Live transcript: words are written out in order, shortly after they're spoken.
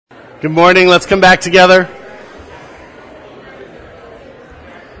Good morning. Let's come back together.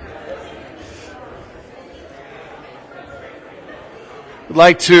 I'd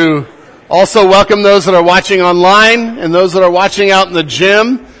like to also welcome those that are watching online and those that are watching out in the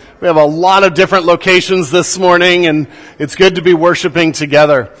gym. We have a lot of different locations this morning, and it's good to be worshiping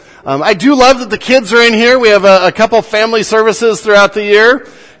together. I do love that the kids are in here. We have a couple family services throughout the year.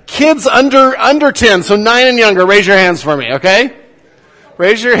 Kids under 10, so 9 and younger, raise your hands for me, okay?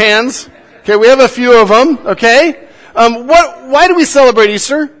 Raise your hands. Okay, we have a few of them, okay? Why do we celebrate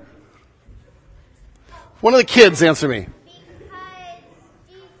Easter? One of the kids answer me.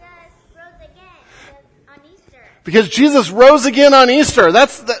 Because Jesus rose again on Easter.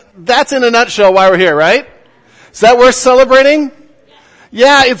 That's in a nutshell why we're here, right? Is that worth celebrating?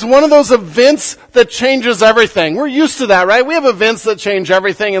 Yeah, it's one of those events that changes everything. We're used to that, right? We have events that change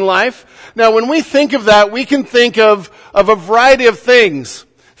everything in life. Now, when we think of that, we can think of a variety of things.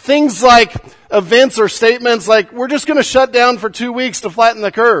 Things like events or statements like, we're just going to shut down for 2 weeks to flatten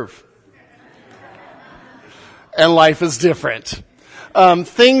the curve. And life is different.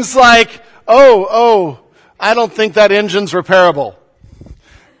 Things like, I don't think that engine's repairable.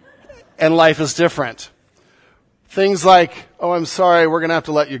 And life is different. Things like, I'm sorry, we're going to have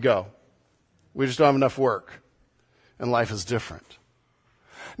to let you go. We just don't have enough work. And life is different.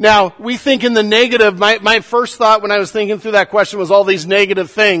 Now, we think in the negative. My first thought when I was thinking through that question was all these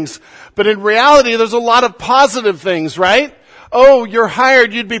negative things. But in reality, there's a lot of positive things, right? Oh, you're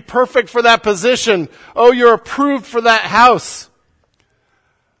hired. You'd be perfect for that position. Oh, you're approved for that house.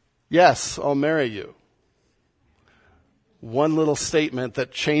 Yes, I'll marry you. One little statement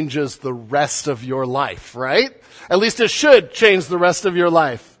that changes the rest of your life, right? At least it should change the rest of your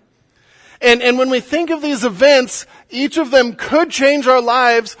life. And when we think of these events, each of them could change our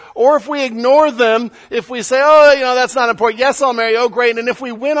lives, or if we ignore them, if we say, that's not important. Yes, I'll marry you. Oh, great. And if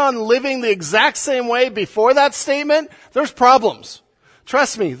we went on living the exact same way before that statement, there's problems.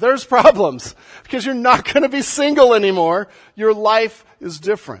 Trust me, there's problems. Because you're not going to be single anymore. Your life is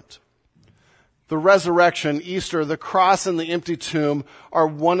different. The resurrection, Easter, the cross, and the empty tomb are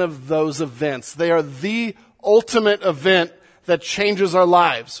one of those events. They are the ultimate event that changes our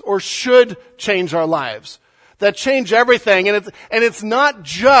lives, or should change our lives, that change everything. And it's not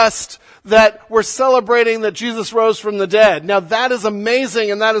just that we're celebrating that Jesus rose from the dead. Now that is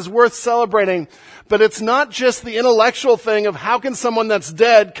amazing and that is worth celebrating, but it's not just the intellectual thing of how can someone that's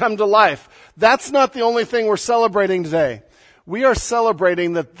dead come to life. That's not the only thing we're celebrating today. We are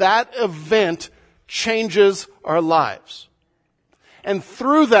celebrating that event changes our lives. And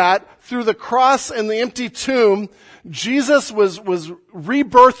through the cross and the empty tomb, Jesus was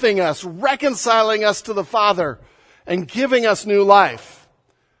rebirthing us, reconciling us to the Father, and giving us new life.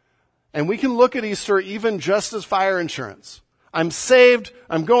 And we can look at Easter even just as fire insurance. I'm saved,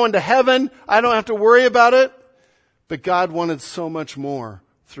 I'm going to heaven, I don't have to worry about it. But God wanted so much more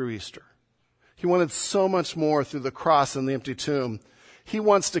through Easter. He wanted so much more through the cross and the empty tomb. He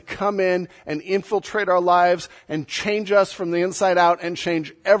wants to come in and infiltrate our lives and change us from the inside out and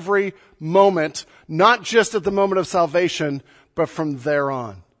change every moment, not just at the moment of salvation, but from there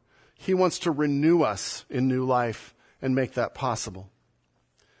on. He wants to renew us in new life and make that possible.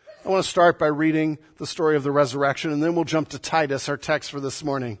 I want to start by reading the story of the resurrection, and then we'll jump to Titus, our text for this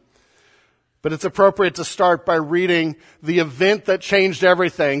morning. But it's appropriate to start by reading the event that changed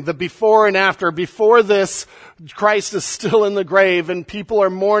everything, the before and after. Before this, Christ is still in the grave and people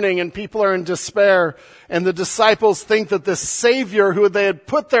are mourning and people are in despair. And the disciples think that the Savior who they had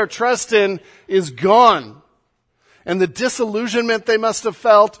put their trust in is gone. And the disillusionment they must have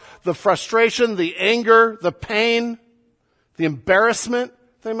felt, the frustration, the anger, the pain, the embarrassment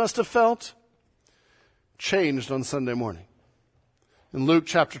they must have felt, changed on Sunday morning. In Luke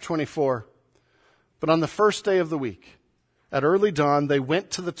chapter 24, but on the first day of the week, at early dawn, they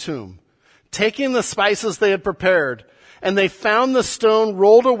went to the tomb, taking the spices they had prepared, and they found the stone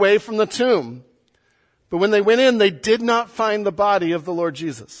rolled away from the tomb. But when they went in, they did not find the body of the Lord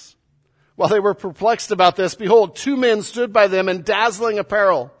Jesus. While they were perplexed about this, behold, 2 men stood by them in dazzling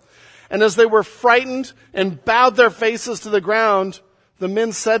apparel. And as they were frightened and bowed their faces to the ground, the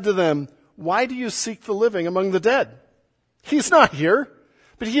men said to them, "Why do you seek the living among the dead? He's not here,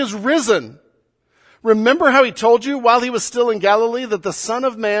 but he is risen. Remember how he told you while he was still in Galilee that the Son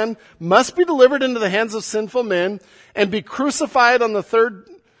of Man must be delivered into the hands of sinful men and be crucified and on the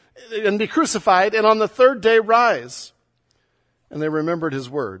third day rise." And they remembered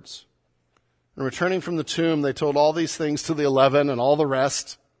his words. And returning from the tomb, they told all these things to the 11 and all the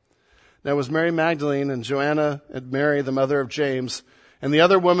rest. Now it was Mary Magdalene and Joanna and Mary, the mother of James, and the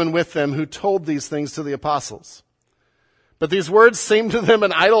other woman with them who told these things to the apostles. But these words seemed to them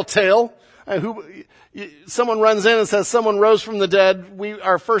an idle tale. Someone runs in and says, someone rose from the dead.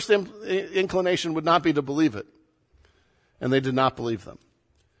 Our first inclination would not be to believe it. And they did not believe them.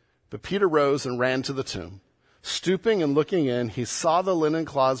 But Peter rose and ran to the tomb. Stooping and looking in, he saw the linen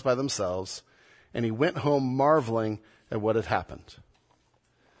cloths by themselves, and he went home marveling at what had happened.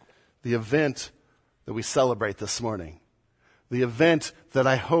 The event that we celebrate this morning, the event that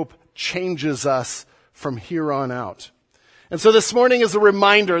I hope changes us from here on out. And so this morning is a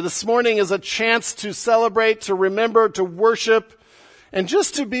reminder. This morning is a chance to celebrate, to remember, to worship, and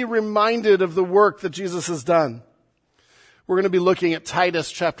just to be reminded of the work that Jesus has done. We're going to be looking at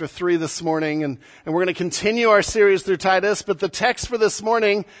Titus chapter 3 this morning, and we're going to continue our series through Titus, but the text for this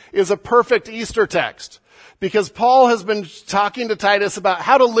morning is a perfect Easter text, because Paul has been talking to Titus about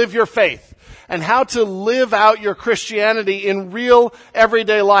how to live your faith and how to live out your Christianity in real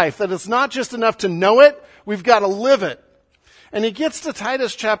everyday life, that it's not just enough to know it, we've got to live it. And he gets to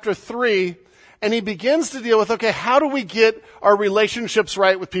Titus chapter 3, and he begins to deal with, okay, how do we get our relationships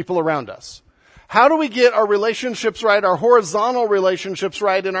right with people around us? How do we get our relationships right, our horizontal relationships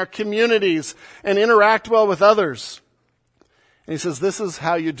right in our communities and interact well with others? And he says, this is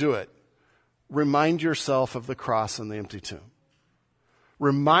how you do it. Remind yourself of the cross and the empty tomb.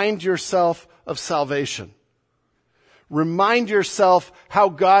 Remind yourself of salvation. Remind yourself how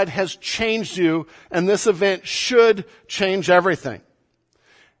God has changed you, and this event should change everything.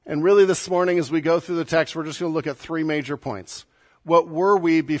 And really this morning as we go through the text, we're just going to look at three major points. What were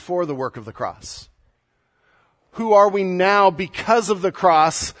we before the work of the cross? Who are we now because of the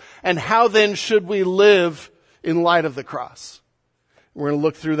cross? And how then should we live in light of the cross? We're going to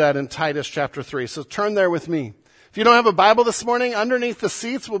look through that in Titus chapter 3. So turn there with me. If you don't have a Bible this morning, underneath the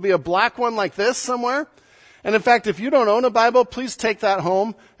seats will be a black one like this somewhere. And in fact, if you don't own a Bible, please take that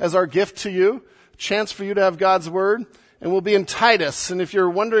home as our gift to you. A chance for you to have God's Word. And we'll be in Titus. And if you're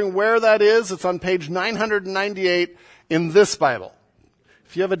wondering where that is, it's on page 998 in this Bible.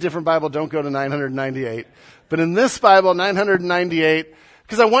 If you have a different Bible, don't go to 998. But in this Bible, 998,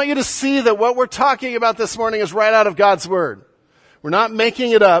 because I want you to see that what we're talking about this morning is right out of God's Word. We're not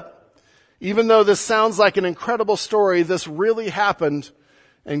making it up. Even though this sounds like an incredible story, this really happened,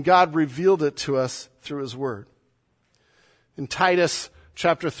 and God revealed it to us through His Word. In Titus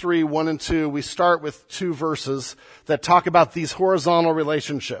chapter 3, 1 and 2, we start with two verses that talk about these horizontal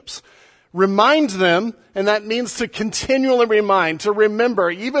relationships. Remind them, and that means to continually remind, to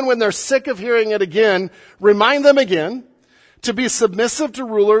remember, even when they're sick of hearing it again, remind them again, to be submissive to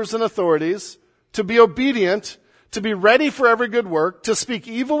rulers and authorities, to be obedient, to be ready for every good work, to speak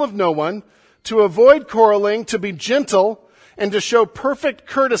evil of no one, to avoid quarreling, to be gentle, and to show perfect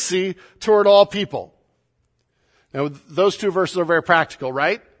courtesy toward all people. Now, those two verses are very practical,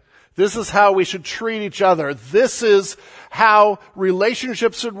 right? This is how we should treat each other. This is how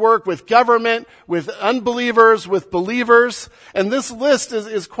relationships should work with government, with unbelievers, with believers. And this list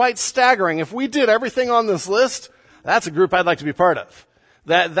is quite staggering. If we did everything on this list, that's a group I'd like to be part of.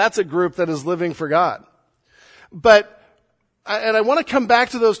 That's a group that is living for God. And I want to come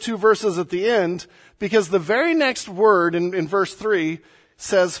back to those two verses at the end, because the very next word in verse 3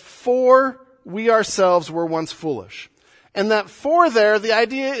 says, for we ourselves were once foolish. And that for there, the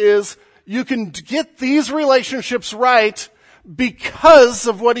idea is you can get these relationships right because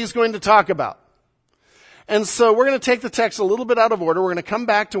of what he's going to talk about. And so we're going to take the text a little bit out of order. We're going to come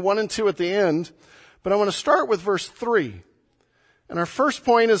back to 1 and 2 at the end. But I want to start with verse 3. And our first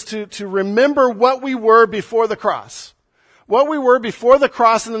point is to remember what we were before the cross. What we were before the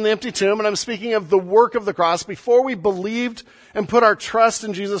cross and in the empty tomb, and I'm speaking of the work of the cross, before we believed and put our trust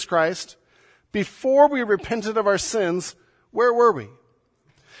in Jesus Christ, before we repented of our sins, where were we?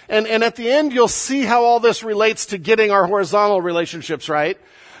 And at the end, you'll see how all this relates to getting our horizontal relationships right.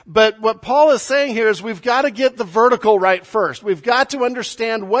 But what Paul is saying here is we've got to get the vertical right first. We've got to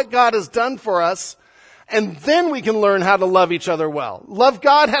understand what God has done for us, and then we can learn how to love each other well. Love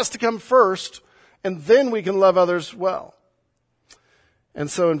God has to come first, and then we can love others well. And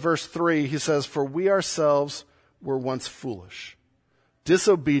so in verse 3, he says, for we ourselves were once foolish,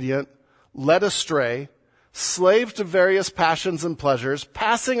 disobedient, led astray, slaves to various passions and pleasures,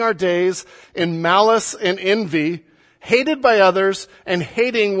 passing our days in malice and envy, hated by others, and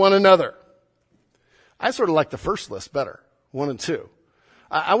hating one another. I sort of like the first list better, 1 and 2.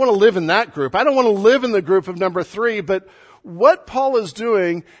 I want to live in that group. I don't want to live in the group of number 3, but what Paul is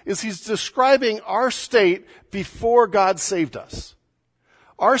doing is he's describing our state before God saved us.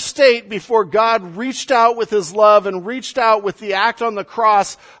 Our state before God reached out with His love and reached out with the act on the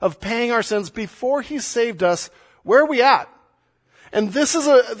cross of paying our sins before He saved us, where are we at? And this is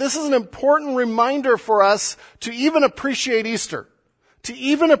an important reminder for us to even appreciate Easter, to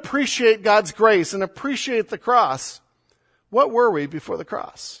even appreciate God's grace and appreciate the cross. What were we before the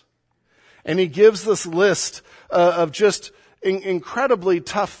cross? And he gives this list of just incredibly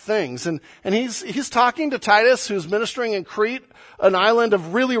tough things. And he's talking to Titus, who's ministering in Crete, an island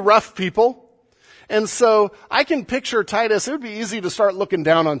of really rough people. And so I can picture Titus. It would be easy to start looking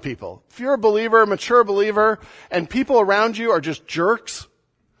down on people. If you're a believer, a mature believer, and people around you are just jerks,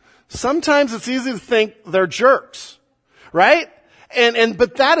 sometimes it's easy to think they're jerks, right?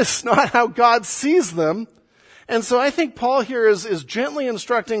 But that is not how God sees them. And so I think Paul here is gently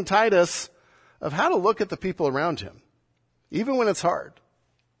instructing Titus of how to look at the people around him, even when it's hard,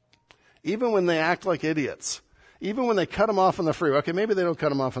 even when they act like idiots. Even when they cut them off on the freeway. Okay, maybe they don't cut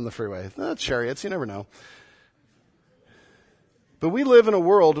them off on the freeway. Chariots, you never know. But we live in a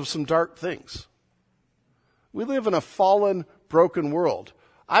world of some dark things. We live in a fallen, broken world.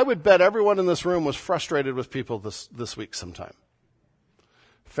 I would bet everyone in this room was frustrated with people this week sometime.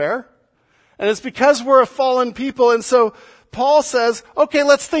 Fair? And it's because we're a fallen people. And so Paul says, okay,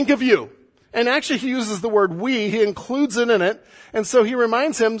 let's think of you. And actually he uses the word we. He includes it in it. And so he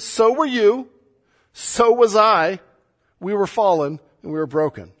reminds him, so were you. So was I. We were fallen and we were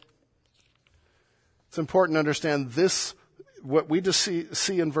broken. It's important to understand this, what we just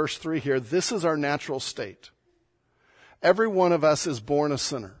see in verse 3 here, this is our natural state. Every one of us is born a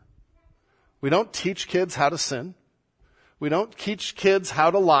sinner. We don't teach kids how to sin. We don't teach kids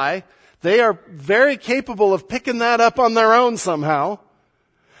how to lie. They are very capable of picking that up on their own somehow.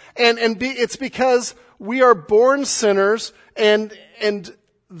 It's because we are born sinners and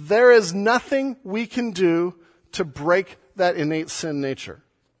there is nothing we can do to break that innate sin nature.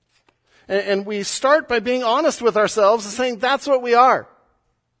 And we start by being honest with ourselves and saying that's what we are.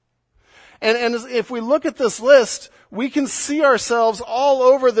 And if we look at this list, we can see ourselves all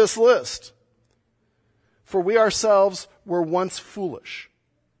over this list. For we ourselves were once foolish.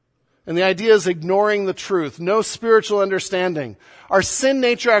 And the idea is ignoring the truth, no spiritual understanding. Our sin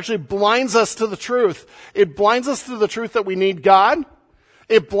nature actually blinds us to the truth. It blinds us to the truth that we need God.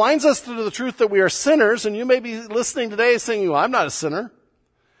 It blinds us to the truth that we are sinners, and you may be listening today saying, well, I'm not a sinner.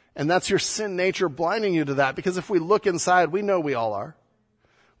 And that's your sin nature blinding you to that, because if we look inside, we know we all are.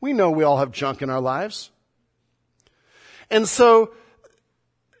 We know we all have junk in our lives. And so,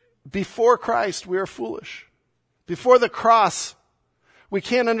 before Christ, we are foolish. Before the cross, we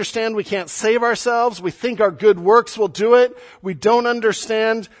can't understand, we can't save ourselves. We think our good works will do it. We don't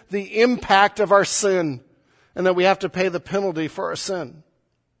understand the impact of our sin, and that we have to pay the penalty for our sin.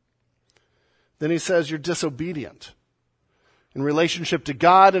 Then he says you're disobedient in relationship to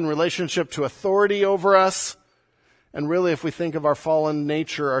God, in relationship to authority over us. And really, if we think of our fallen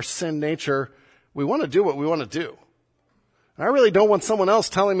nature, our sin nature, we want to do what we want to do. And I really don't want someone else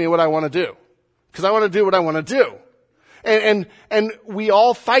telling me what I want to do, because I want to do what I want to do. And we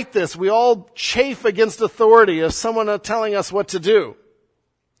all fight this. We all chafe against authority of someone telling us what to do.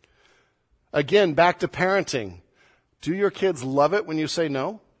 Again, back to parenting. Do your kids love it when you say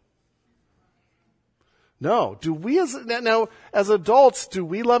no? No. Do we as adults, do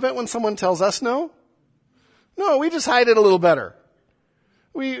we love it when someone tells us no? No, we just hide it a little better.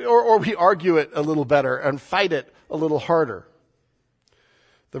 We argue it a little better and fight it a little harder.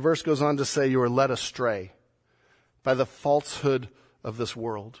 The verse goes on to say you are led astray by the falsehood of this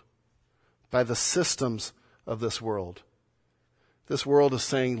world, by the systems of this world. This world is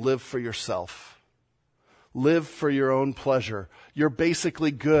saying live for yourself. Live for your own pleasure. You're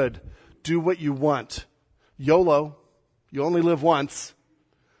basically good. Do what you want. YOLO, you only live once,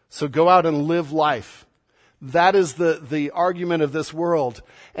 so go out and live life. That is the argument of this world.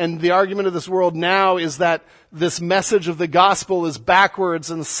 And the argument of this world now is that this message of the gospel is backwards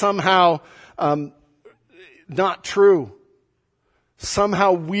and somehow not true,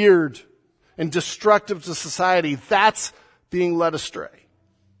 somehow weird and destructive to society. That's being led astray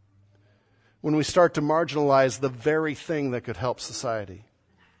when we start to marginalize the very thing that could help society.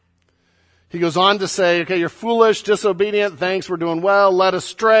 He goes on to say, okay, you're foolish, disobedient, thanks, we're doing well, led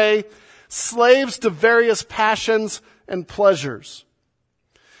astray, slaves to various passions and pleasures.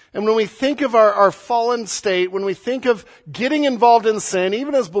 And when we think of our fallen state, when we think of getting involved in sin,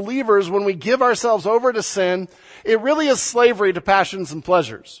 even as believers, when we give ourselves over to sin, it really is slavery to passions and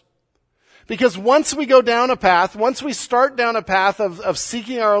pleasures. Because once we go down a path, once we start down a path of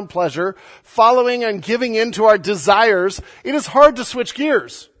seeking our own pleasure, following and giving in to our desires, it is hard to switch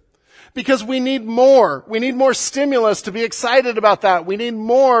gears. Because we need more. We need more stimulus to be excited about that. We need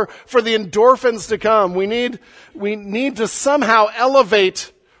more for the endorphins to come. We need to somehow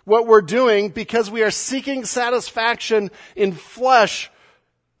elevate what we're doing because we are seeking satisfaction in flesh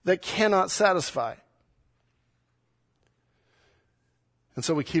that cannot satisfy. And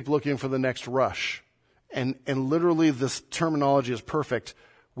so we keep looking for the next rush. And literally this terminology is perfect.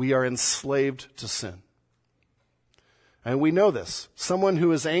 We are enslaved to sin. And we know this. Someone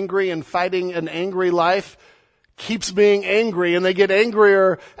who is angry and fighting an angry life keeps being angry, and they get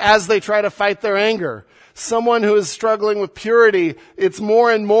angrier as they try to fight their anger. Someone who is struggling with purity, it's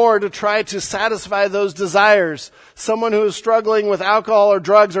more and more to try to satisfy those desires. Someone who is struggling with alcohol or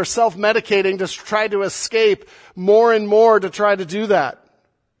drugs or self-medicating to try to escape, more and more to try to do that.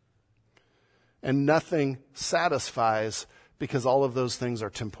 And nothing satisfies because all of those things are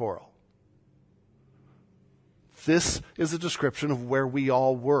temporal. This is a description of where we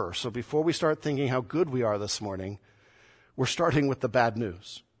all were. So before we start thinking how good we are this morning, we're starting with the bad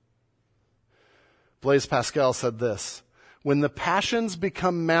news. Blaise Pascal said this: when the passions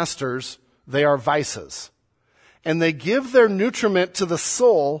become masters, they are vices, and they give their nutriment to the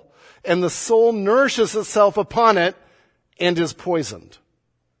soul, and the soul nourishes itself upon it and is poisoned.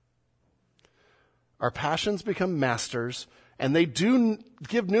 Our passions become masters, and they do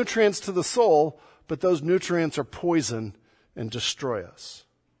give nutrients to the soul, but those nutrients are poison and destroy us.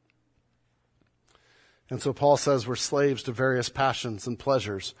 And so Paul says we're slaves to various passions and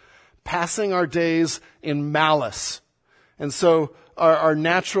pleasures, passing our days in malice. And so our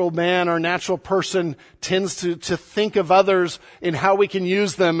natural man, our natural person tends to think of others in how we can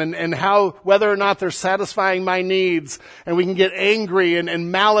use them and how, whether or not they're satisfying my needs. And we can get angry,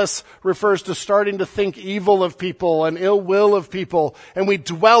 and malice refers to starting to think evil of people and ill will of people, and we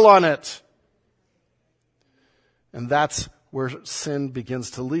dwell on it. And that's where sin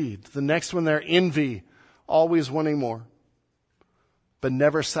begins to lead. The next one there, envy, always wanting more, but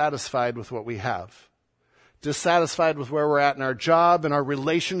never satisfied with what we have. Dissatisfied with where we're at in our job, in our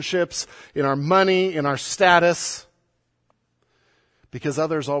relationships, in our money, in our status, because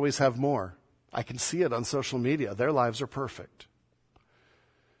others always have more. I can see it on social media. Their lives are perfect.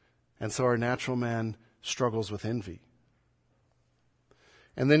 And so our natural man struggles with envy.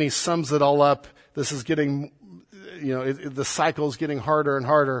 And then he sums it all up. This is getting, the cycle is getting harder and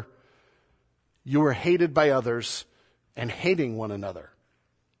harder. You are hated by others and hating one another.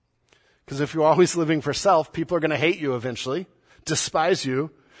 Because if you're always living for self, people are going to hate you eventually, despise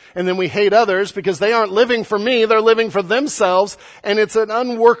you. And then we hate others because they aren't living for me, they're living for themselves. And it's an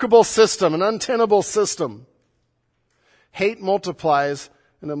unworkable system, an untenable system. Hate multiplies,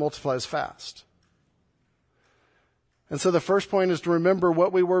 and it multiplies fast. And so the first point is to remember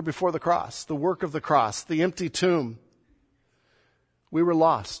what we were before the cross, the work of the cross, the empty tomb. We were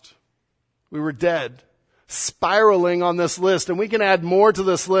lost. We were dead, spiraling on this list. And we can add more to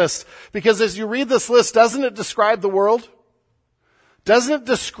this list, because as you read this list, doesn't it describe the world? Doesn't it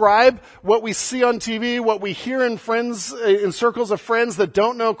describe what we see on TV, what we hear in circles of friends that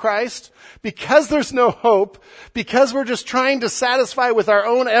don't know Christ? Because there's no hope, because we're just trying to satisfy with our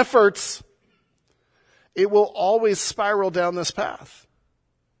own efforts, it will always spiral down this path.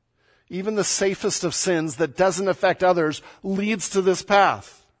 Even the safest of sins that doesn't affect others leads to this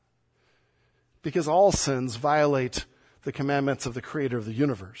path. Because all sins violate the commandments of the Creator of the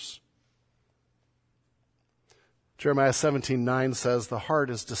universe. Jeremiah 17:9 says, the heart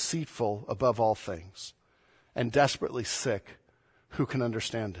is deceitful above all things and desperately sick. Who can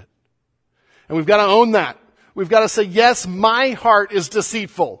understand it? And we've got to own that. We've got to say, yes, my heart is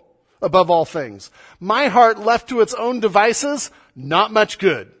deceitful above all things. My heart, left to its own devices, not much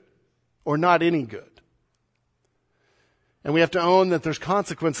good, or not any good. And we have to own that there's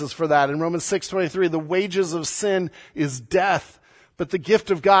consequences for that. In Romans 6:23, the wages of sin is death, but the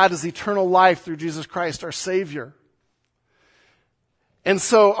gift of God is eternal life through Jesus Christ, our Savior. And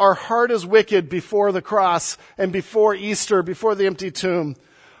so our heart is wicked before the cross and before Easter, before the empty tomb.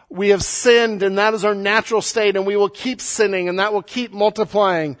 We have sinned, and that is our natural state, and we will keep sinning, and that will keep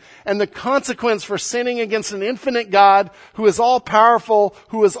multiplying. And the consequence for sinning against an infinite God who is all powerful,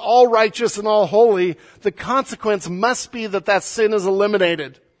 who is all righteous and all holy, the consequence must be that that sin is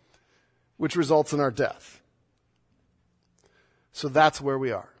eliminated, which results in our death. So that's where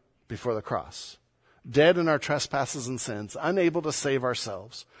we are before the cross. Dead in our trespasses and sins, unable to save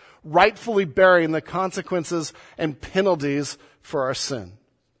ourselves, rightfully bearing the consequences and penalties for our sin.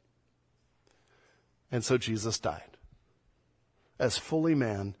 And so Jesus died as fully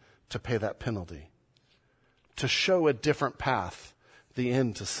man to pay that penalty, to show a different path, the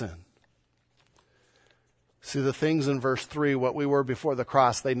end to sin. See, the things in verse 3, what we were before the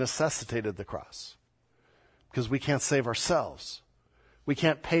cross, they necessitated the cross, because we can't save ourselves. We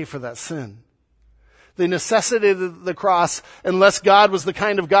can't pay for that sin. They necessitated the cross unless God was the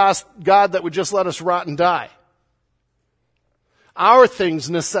kind of God that would just let us rot and die. Our things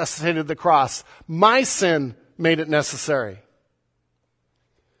necessitated the cross. My sin made it necessary.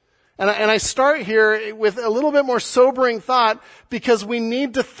 And I start here with a little bit more sobering thought because we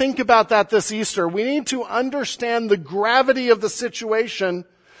need to think about that this Easter. We need to understand the gravity of the situation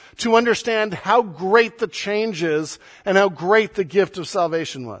to understand how great the change is and how great the gift of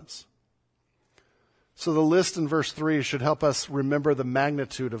salvation was. So the list in verse 3 should help us remember the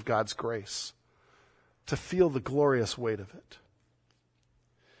magnitude of God's grace, to feel the glorious weight of it.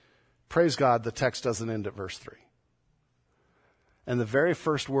 Praise God, the text doesn't end at verse 3. And the very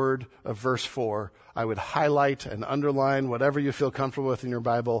first word of verse 4, I would highlight and underline whatever you feel comfortable with in your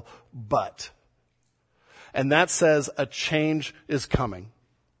Bible, but. And that says a change is coming.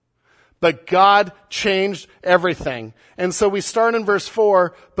 But God changed everything. And so we start in verse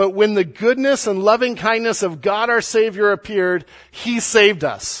 4, but when the goodness and loving kindness of God our Savior appeared, He saved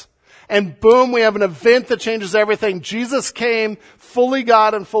us. And boom, we have an event that changes everything. Jesus came, fully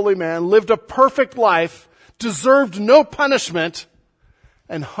God and fully man, lived a perfect life, deserved no punishment,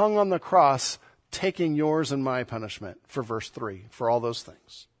 and hung on the cross, taking yours and my punishment for verse 3, for all those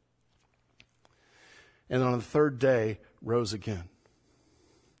things. And on the third day, rose again.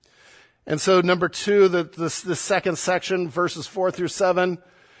 And so number 2, the second section, verses 4 through 7,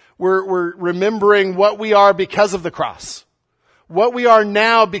 we're remembering what we are because of the cross. What we are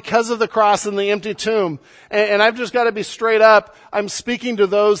now because of the cross and the empty tomb. And I've just got to be straight up. I'm speaking to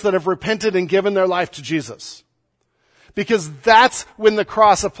those that have repented and given their life to Jesus. Because that's when the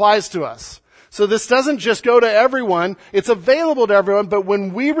cross applies to us. So this doesn't just go to everyone. It's available to everyone. But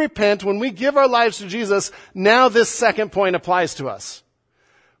when we repent, when we give our lives to Jesus, now this second point applies to us.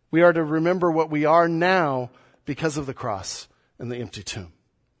 We are to remember what we are now because of the cross and the empty tomb.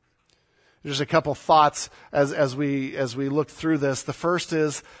 There's a couple thoughts as we look through this. The first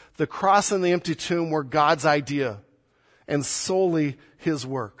is the cross and the empty tomb were God's idea and solely His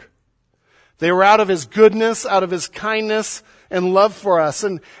work. They were out of His goodness, out of His kindness and love for us.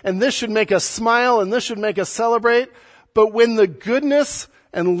 And this should make us smile and this should make us celebrate. But when the goodness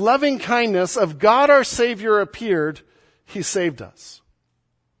and loving kindness of God our Savior appeared, He saved us.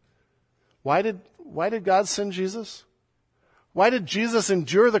 Why did God send Jesus? Why did Jesus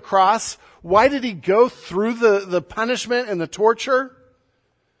endure the cross? Why did He go through the punishment and the torture?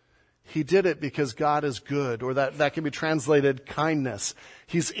 He did it because God is good, or that can be translated kindness.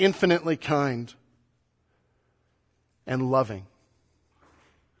 He's infinitely kind and loving.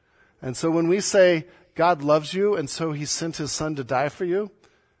 And so when we say God loves you and so He sent His Son to die for you,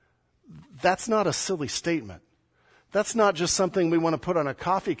 that's not a silly statement. That's not just something we want to put on a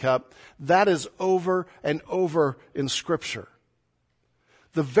coffee cup. That is over and over in Scripture.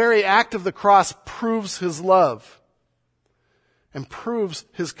 The very act of the cross proves His love and proves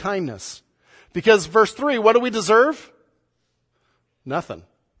His kindness. Because verse 3, what do we deserve? Nothing.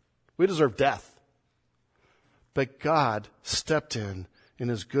 We deserve death. But God stepped in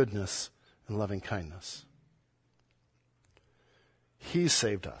His goodness and loving kindness. He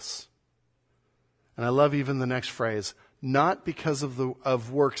saved us. And I love even the next phrase, not because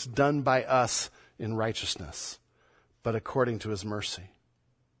of works done by us in righteousness, but according to His mercy.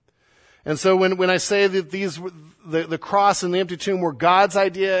 And so when I say that the cross and the empty tomb were God's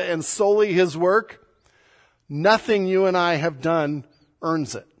idea and solely His work, nothing you and I have done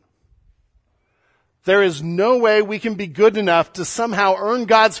earns it. There is no way we can be good enough to somehow earn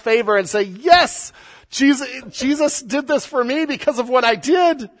God's favor and say, yes, Jesus did this for me because of what I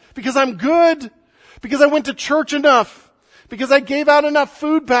did, because I'm good, because I went to church enough, because I gave out enough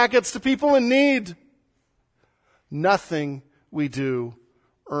food packets to people in need. Nothing we do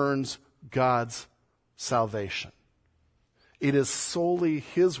earns God's salvation. It is solely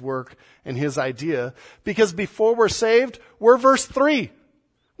His work and His idea, because before we're saved, we're verse 3.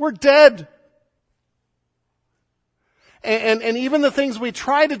 We're dead. And even the things we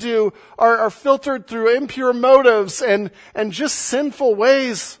try to do are filtered through impure motives and just sinful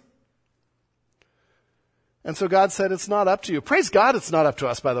ways. And so God said, it's not up to you. Praise God, it's not up to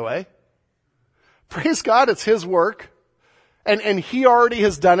us, by the way. Praise God, it's His work. And He already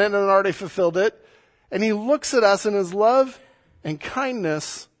has done it and already fulfilled it. And He looks at us in His love and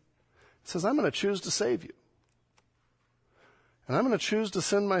kindness and says, I'm going to choose to save you. And I'm going to choose to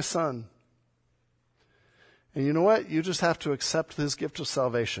send my Son. And you know what? You just have to accept His gift of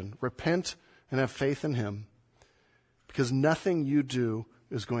salvation. Repent and have faith in Him, because nothing you do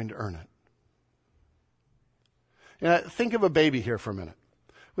is going to earn it. Now, think of a baby here for a minute.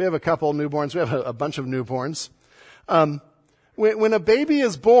 We have a couple newborns. We have a bunch of newborns. When a baby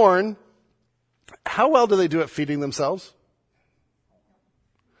is born, How well do they do at feeding themselves?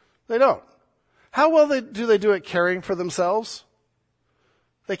 They don't. How well do they do at caring for themselves?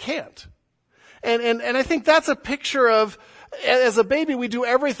 They can't. And I think that's a picture of, as a baby, we do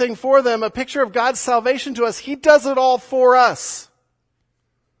everything for them, a picture of God's salvation to us. He does it all for us.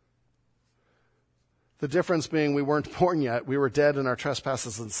 The difference being we weren't born yet. We were dead in our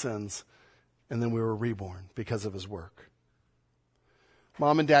trespasses and sins, and then we were reborn because of his work.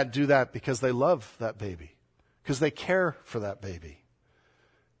 Mom and dad do that because they love that baby, because they care for that baby.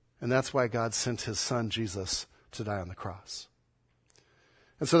 And that's why God sent his son, Jesus, to die on the cross.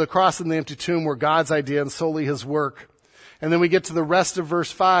 And so the cross and the empty tomb were God's idea and solely his work. And then we get to the rest of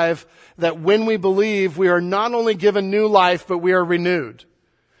verse 5, that when we believe, we are not only given new life, but we are renewed.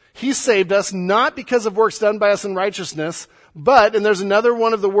 He saved us not because of works done by us in righteousness, but, and there's another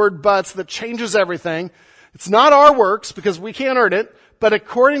one of the word buts that changes everything. It's not our works because we can't earn it, but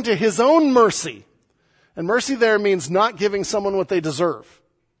according to his own mercy. And mercy there means not giving someone what they deserve.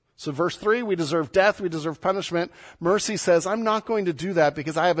 So verse 3, we deserve death, we deserve punishment. Mercy says, I'm not going to do that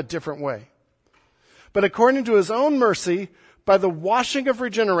because I have a different way. But according to his own mercy, by the washing of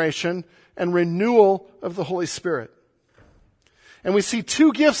regeneration and renewal of the Holy Spirit. And we see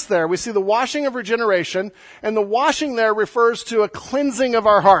two gifts there. We see the washing of regeneration, and the washing there refers to a cleansing of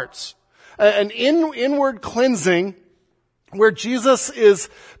our hearts. An inward cleansing where Jesus is,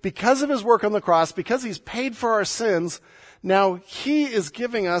 because of his work on the cross, because he's paid for our sins, now he is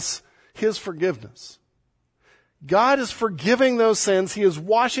giving us his forgiveness. God is forgiving those sins. He is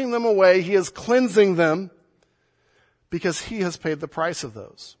washing them away. He is cleansing them because he has paid the price of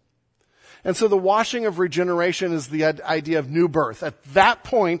those. And so the washing of regeneration is the idea of new birth. At that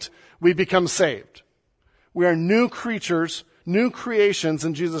point, we become saved. We are new creatures, new creations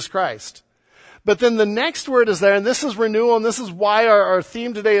in Jesus Christ. But then the next word is there, and this is renewal, and this is why our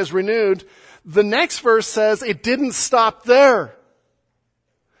theme today is renewed. The next verse says it didn't stop there,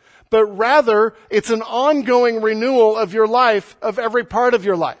 but rather it's an ongoing renewal of your life, of every part of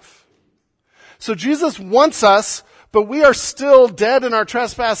your life. So Jesus wants us, but we are still dead in our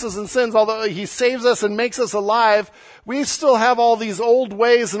trespasses and sins. Although he saves us and makes us alive, we still have all these old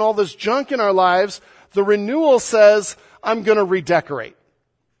ways and all this junk in our lives. The renewal says, I'm going to redecorate.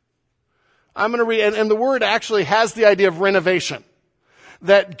 I'm going to and the word actually has the idea of renovation.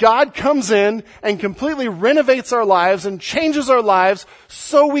 That God comes in and completely renovates our lives and changes our lives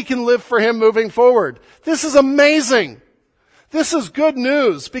so we can live for him moving forward. This is amazing. This is good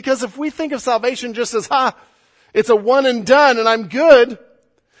news, because if we think of salvation just as, it's a one and done and I'm good,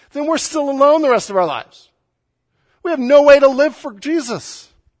 then we're still alone the rest of our lives. We have no way to live for Jesus.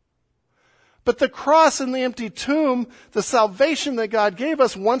 But the cross and the empty tomb, the salvation that God gave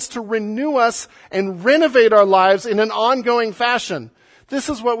us, wants to renew us and renovate our lives in an ongoing fashion. This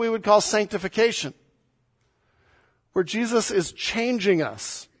is what we would call sanctification, where Jesus is changing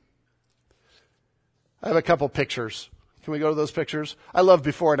us. I have a couple pictures. Can we go to those pictures? I love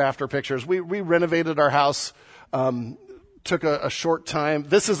before and after pictures. We renovated our house. Took a short time.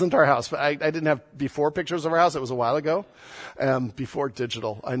 This isn't our house, but I didn't have before pictures of our house. It was a while ago. Before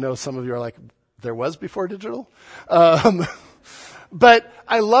digital. I know some of you are like, there was before digital? But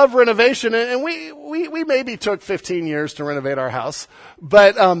I love renovation, and we maybe took 15 years to renovate our house.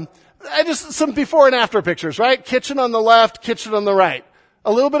 But some before and after pictures, right? Kitchen on the left, kitchen on the right.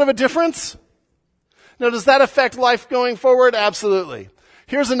 A little bit of a difference? Now, does that affect life going forward? Absolutely.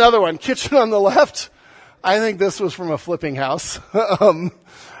 Here's another one. Kitchen on the left. I think this was from a flipping house.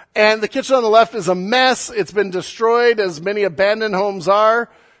 And the kitchen on the left is a mess. It's been destroyed, as many abandoned homes are.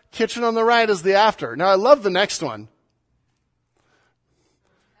 Kitchen on the right is the after. Now, I love the next one.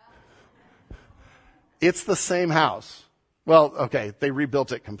 It's the same house. Well, okay, they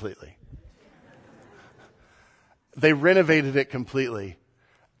rebuilt it completely. They renovated it completely.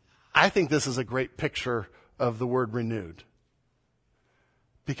 I think this is a great picture of the word renewed.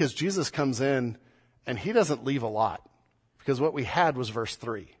 Because Jesus comes in and he doesn't leave a lot. Because what we had was verse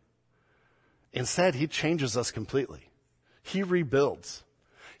 3. Instead, he changes us completely. He rebuilds.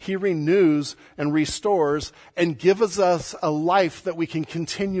 He renews and restores and gives us a life that we can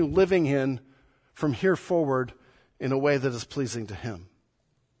continue living in from here forward in a way that is pleasing to him.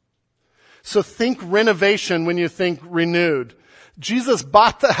 So think renovation when you think renewed. Jesus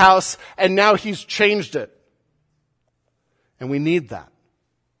bought the house and now he's changed it. And we need that.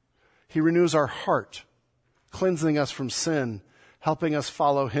 He renews our heart, cleansing us from sin, helping us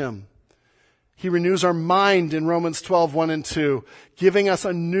follow him. He renews our mind in Romans 12:1-2, giving us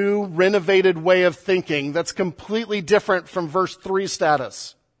a new, renovated way of thinking that's completely different from verse 3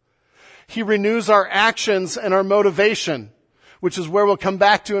 status. He renews our actions and our motivation, which is where we'll come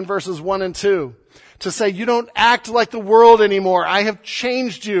back to in verses 1 and 2. To say, you don't act like the world anymore. I have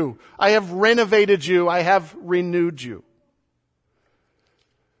changed you. I have renovated you. I have renewed you.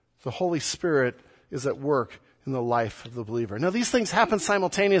 The Holy Spirit is at work in the life of the believer. Now, these things happen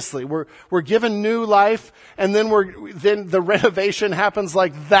simultaneously. We're given new life, and then the renovation happens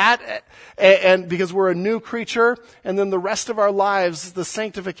like that, and because we're a new creature, and then the rest of our lives, the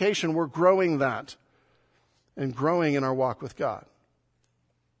sanctification, we're growing that and growing in our walk with God.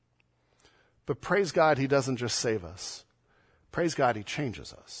 But praise God, He doesn't just save us. Praise God, He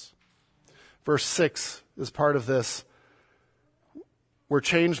changes us. Verse 6 is part of this. We're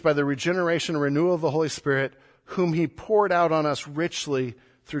changed by the regeneration and renewal of the Holy Spirit, whom He poured out on us richly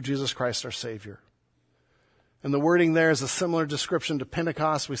through Jesus Christ our Savior. And the wording there is a similar description to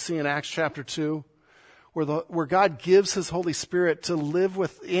Pentecost we see in Acts chapter 2, where God gives His Holy Spirit to live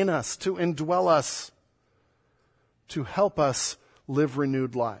within us, to indwell us, to help us live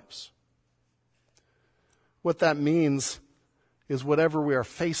renewed lives. What that means is whatever we are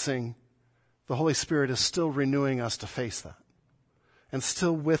facing, the Holy Spirit is still renewing us to face that, and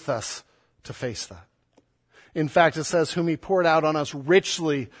still with us to face that. In fact, it says, whom He poured out on us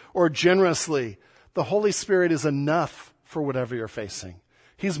richly or generously. The Holy Spirit is enough for whatever you're facing.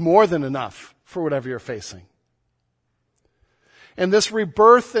 He's more than enough for whatever you're facing. And this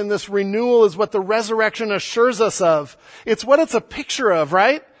rebirth and this renewal is what the resurrection assures us of. It's what it's a picture of,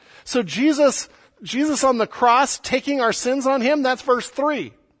 right? So Jesus on the cross, taking our sins on Him, that's verse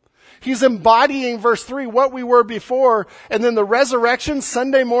 3. He's embodying verse 3, what we were before. And then the resurrection,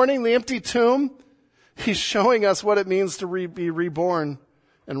 Sunday morning, the empty tomb, He's showing us what it means to be reborn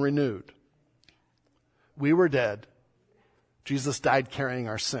and renewed. We were dead. Jesus died carrying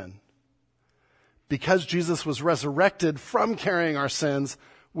our sin. Because Jesus was resurrected from carrying our sins,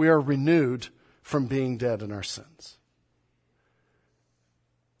 we are renewed from being dead in our sins.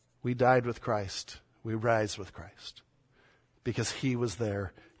 We died with Christ. We rise with Christ because He was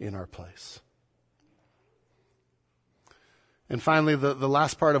there in our place. And finally, the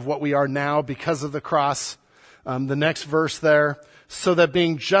last part of what we are now because of the cross, the next verse there, so that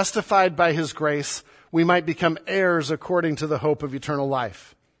being justified by His grace, we might become heirs according to the hope of eternal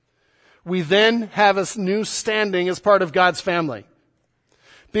life. We then have a new standing as part of God's family.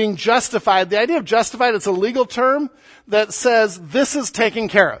 Being justified, the idea of justified, it's a legal term that says this is taken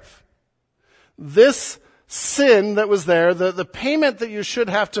care of. This sin that was there, the payment that you should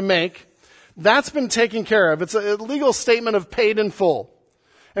have to make, that's been taken care of. It's a legal statement of paid in full.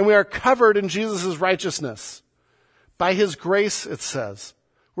 And we are covered in Jesus' righteousness. By His grace, it says,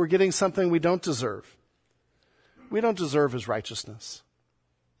 we're getting something we don't deserve. We don't deserve His righteousness.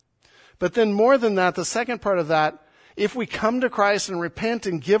 But then more than that, the second part of that, if we come to Christ and repent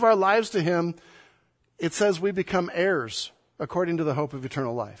and give our lives to Him, it says we become heirs according to the hope of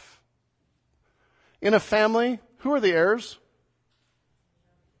eternal life. In a family, who are the heirs?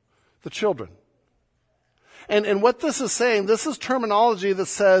 The children. And what this is saying, this is terminology that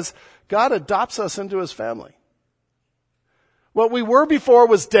says God adopts us into His family. What we were before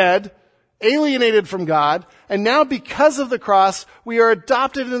was dead, alienated from God, and now because of the cross, we are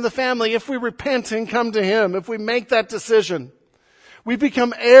adopted into the family if we repent and come to Him, if we make that decision. We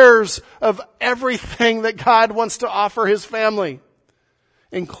become heirs of everything that God wants to offer His family,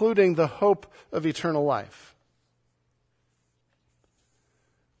 including the hope of eternal life.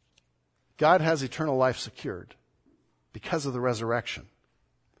 God has eternal life secured because of the resurrection.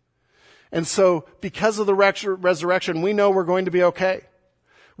 And so, because of the resurrection, we know we're going to be okay.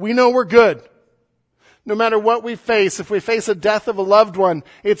 We know we're good. No matter what we face, if we face a death of a loved one,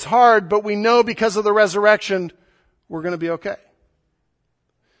 it's hard, but we know because of the resurrection, we're going to be okay.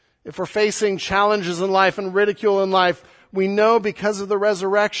 If we're facing challenges in life and ridicule in life, we know because of the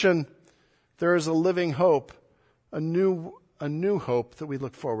resurrection, there is a living hope, a new hope that we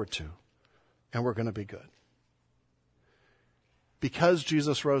look forward to, and we're going to be good. Because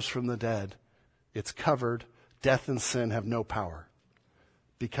Jesus rose from the dead, it's covered. Death and sin have no power.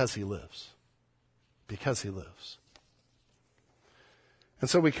 Because He lives. Because He lives. And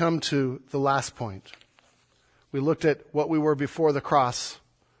so we come to the last point. We looked at what we were before the cross,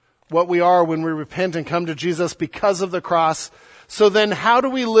 what we are when we repent and come to Jesus because of the cross. So then how do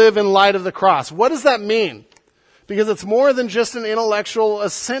we live in light of the cross? What does that mean? Because it's more than just an intellectual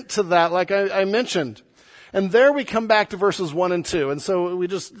assent to that, like I mentioned. And there we come back to verses 1 and 2. And so we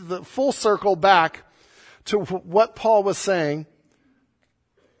just the full circle back to what Paul was saying.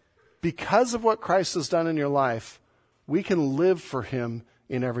 Because of what Christ has done in your life, we can live for Him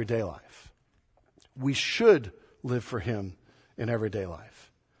in everyday life. We should live for Him in everyday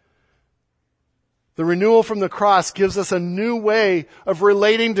life. The renewal from the cross gives us a new way of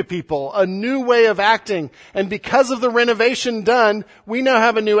relating to people, a new way of acting. And because of the renovation done, we now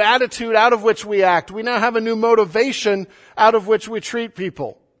have a new attitude out of which we act. We now have a new motivation out of which we treat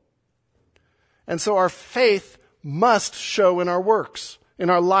people. And so our faith must show in our works, in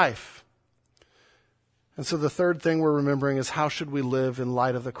our life. And so the third thing we're remembering is, how should we live in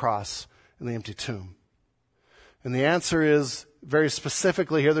light of the cross and the empty tomb? And the answer is, very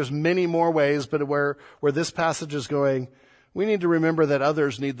specifically here, there's many more ways, but where this passage is going, we need to remember that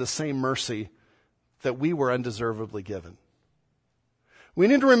others need the same mercy that we were undeservedly given. We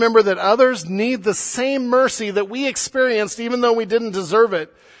need to remember that others need the same mercy that we experienced, even though we didn't deserve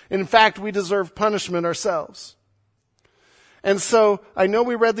it. In fact, we deserve punishment ourselves. And so, I know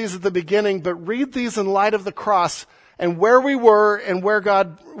we read these at the beginning, but read these in light of the cross and where we were and what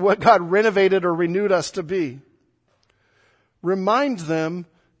God renovated or renewed us to be. Remind them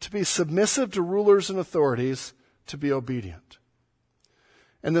to be submissive to rulers and authorities, to be obedient.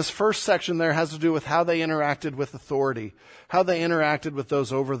 And this first section there has to do with how they interacted with authority, how they interacted with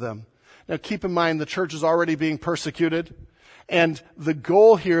those over them. Now keep in mind, the church is already being persecuted, and the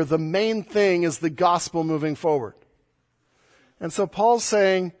goal here, the main thing, is the gospel moving forward. And so Paul's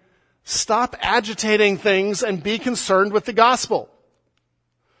saying, stop agitating things and be concerned with the gospel.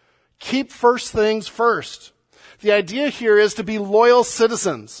 Keep first things first. The idea here is to be loyal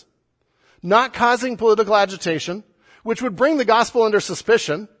citizens, not causing political agitation, which would bring the gospel under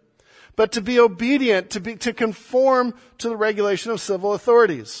suspicion, but to be obedient, to conform to the regulation of civil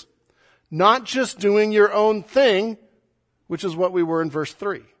authorities. Not just doing your own thing, which is what we were in verse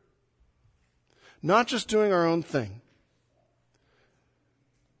 3. Not just doing our own thing,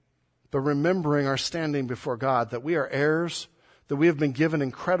 but remembering our standing before God, that we are heirs, that we have been given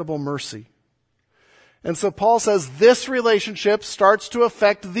incredible mercy. And so Paul says this relationship starts to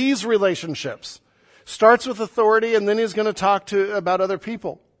affect these relationships. Starts with authority, and then he's going to talk about other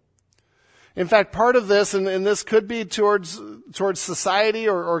people. In fact, part of this, and this could be towards society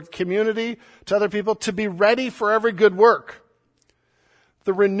or community, to other people, to be ready for every good work.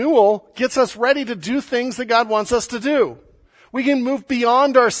 The renewal gets us ready to do things that God wants us to do. We can move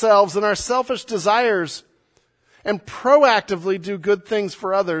beyond ourselves and our selfish desires and proactively do good things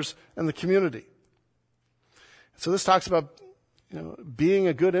for others and the community. So this talks about, being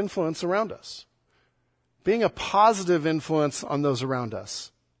a good influence around us. Being a positive influence on those around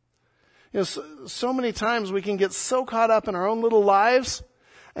us. So many times we can get so caught up in our own little lives,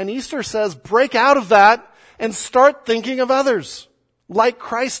 and Easter says, break out of that and start thinking of others, like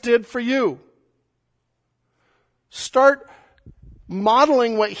Christ did for you. Start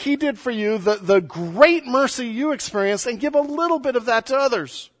modeling what He did for you, the great mercy you experienced, and give a little bit of that to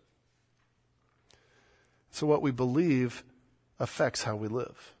others. So what we believe affects how we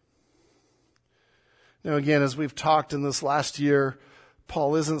live. Now again, as we've talked in this last year,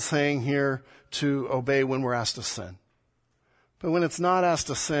 Paul isn't saying here to obey when we're asked to sin. But when it's not asked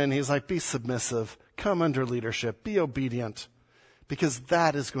to sin, he's like, be submissive, come under leadership, be obedient, because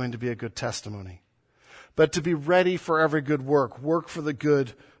that is going to be a good testimony. But to be ready for every good work for the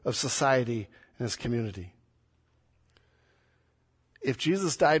good of society and His community. If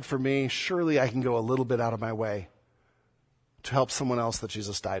Jesus died for me, surely I can go a little bit out of my way to help someone else that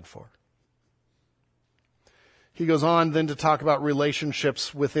Jesus died for. He goes on then to talk about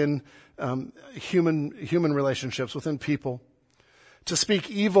relationships within human relationships, within people. To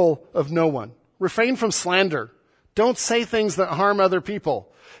speak evil of no one. Refrain from slander. Don't say things that harm other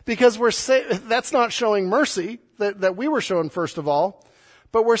people. Because that's not showing mercy that we were shown first of all,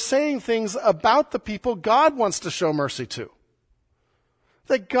 but we're saying things about the people God wants to show mercy to.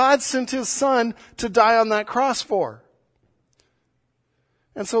 That God sent His Son to die on that cross for.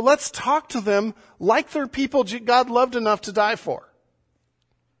 And so let's talk to them like they're people God loved enough to die for.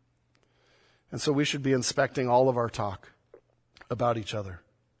 And so we should be inspecting all of our talk about each other.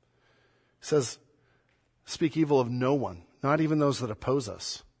 It says, speak evil of no one, not even those that oppose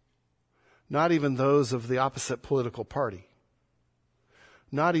us. Not even those of the opposite political party.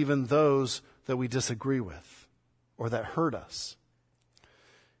 Not even those that we disagree with or that hurt us.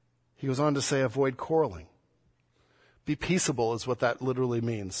 He goes on to say, avoid quarreling. Be peaceable is what that literally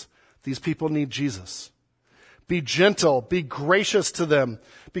means. These people need Jesus. Be gentle, be gracious to them,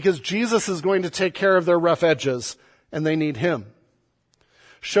 because Jesus is going to take care of their rough edges, and they need Him.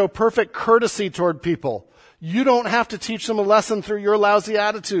 Show perfect courtesy toward people. You don't have to teach them a lesson through your lousy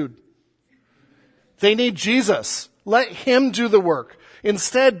attitude. They need Jesus. Let Him do the work.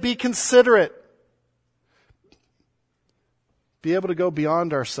 Instead, be considerate. Be able to go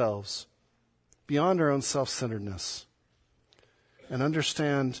beyond ourselves, beyond our own self-centeredness, and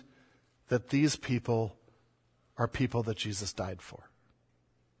understand that these people are people that Jesus died for.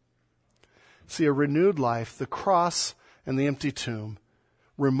 See, a renewed life, the cross and the empty tomb,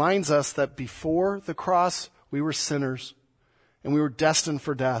 reminds us that before the cross, we were sinners and we were destined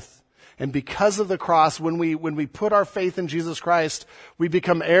for death. And because of the cross, when we put our faith in Jesus Christ, we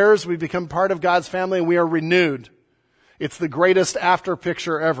become heirs, we become part of God's family, and we are renewed. It's the greatest after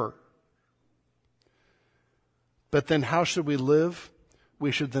picture ever. But then how should we live?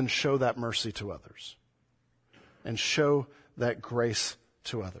 We should then show that mercy to others and show that grace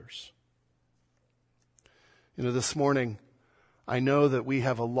to others. You know, this morning, I know that we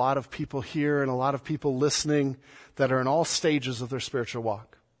have a lot of people here and a lot of people listening that are in all stages of their spiritual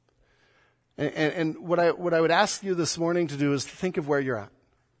walk. And what I would ask you this morning to do is think of where you're at.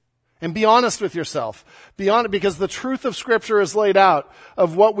 And be honest with yourself. Be honest, because the truth of Scripture is laid out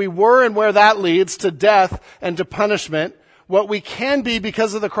of what we were and where that leads to death and to punishment. What we can be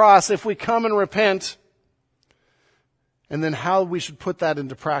because of the cross if we come and repent. And then how we should put that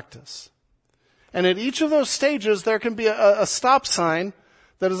into practice. And at each of those stages, there can be a stop sign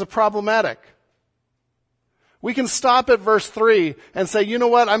that is problematic. We can stop at verse 3 and say, you know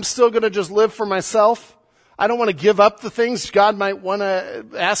what, I'm still going to just live for myself. I don't want to give up the things God might want to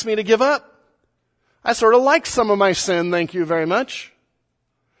ask me to give up. I sort of like some of my sin, thank you very much.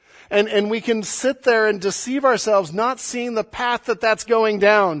 And we can sit there and deceive ourselves, not seeing the path that that's going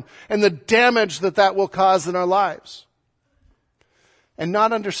down and the damage that that will cause in our lives. And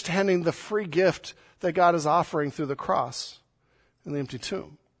not understanding the free gift that God is offering through the cross and the empty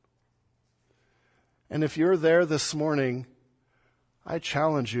tomb. And if you're there this morning, I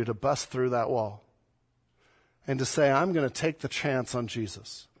challenge you to bust through that wall and to say, I'm going to take the chance on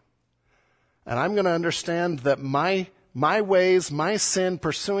Jesus. And I'm going to understand that my ways, my sin,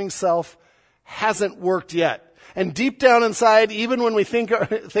 pursuing self hasn't worked yet. And deep down inside, even when we think,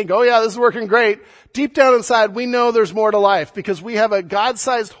 oh yeah, this is working great, deep down inside, we know there's more to life because we have a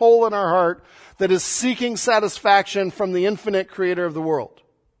God-sized hole in our heart that is seeking satisfaction from the infinite creator of the world.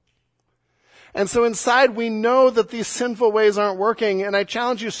 And so inside we know that these sinful ways aren't working, and I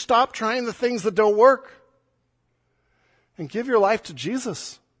challenge you, stop trying the things that don't work and give your life to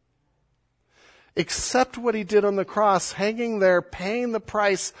Jesus. Accept what he did on the cross, hanging there, paying the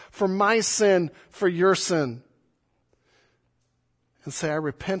price for my sin, for your sin. And say, I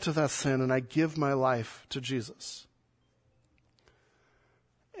repent of that sin and I give my life to Jesus.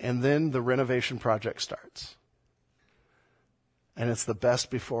 And then the renovation project starts. And it's the best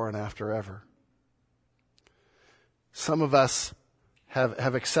before and after ever. Some of us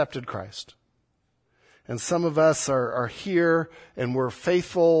have accepted Christ. And some of us are here and we're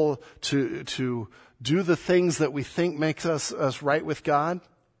faithful to do the things that we think makes us right with God.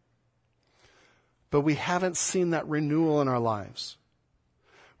 But we haven't seen that renewal in our lives.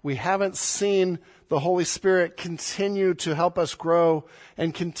 We haven't seen the Holy Spirit continue to help us grow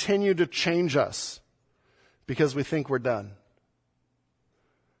and continue to change us because we think we're done.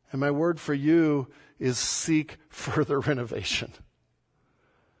 And my word for you is seek further renovation.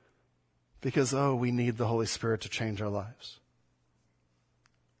 Because, we need the Holy Spirit to change our lives.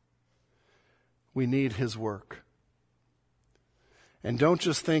 We need his work. And don't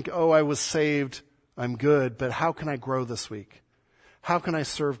just think, I was saved, I'm good, but how can I grow this week? How can I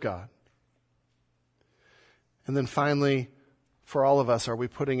serve God? And then finally, for all of us, are we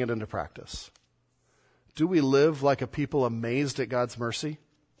putting it into practice? Do we live like a people amazed at God's mercy?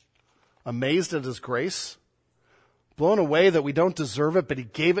 Amazed at his grace? Blown away that we don't deserve it, but he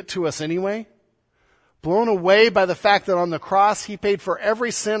gave it to us anyway? Blown away by the fact that on the cross he paid for every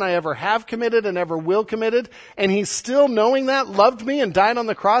sin I ever have committed and ever will committed, and he still, knowing that, loved me and died on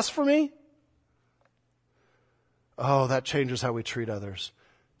the cross for me? That changes how we treat others,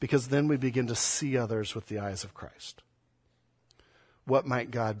 because then we begin to see others with the eyes of Christ. What might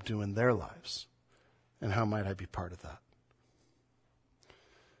God do in their lives, and how might I be part of that?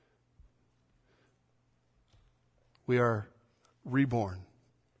 We are reborn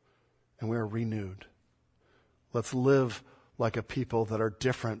and we are renewed. Let's live like a people that are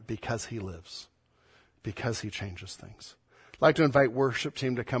different because he lives, because he changes things. I'd like to invite worship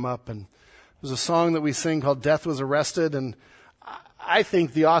team to come up, and there's a song that we sing called Death Was Arrested, and I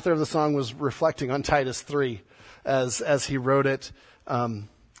think the author of the song was reflecting on Titus 3 as he wrote it. But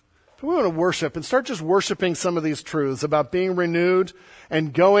we want to worship and start just worshiping some of these truths about being renewed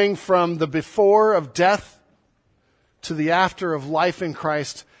and going from the before of death to the after of life in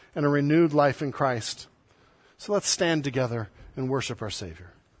Christ and a renewed life in Christ. So let's stand together and worship our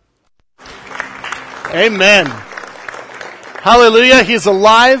Savior. Amen. Hallelujah. He's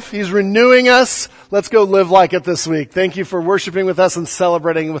alive. He's renewing us. Let's go live like it this week. Thank you for worshiping with us and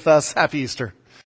celebrating with us. Happy Easter.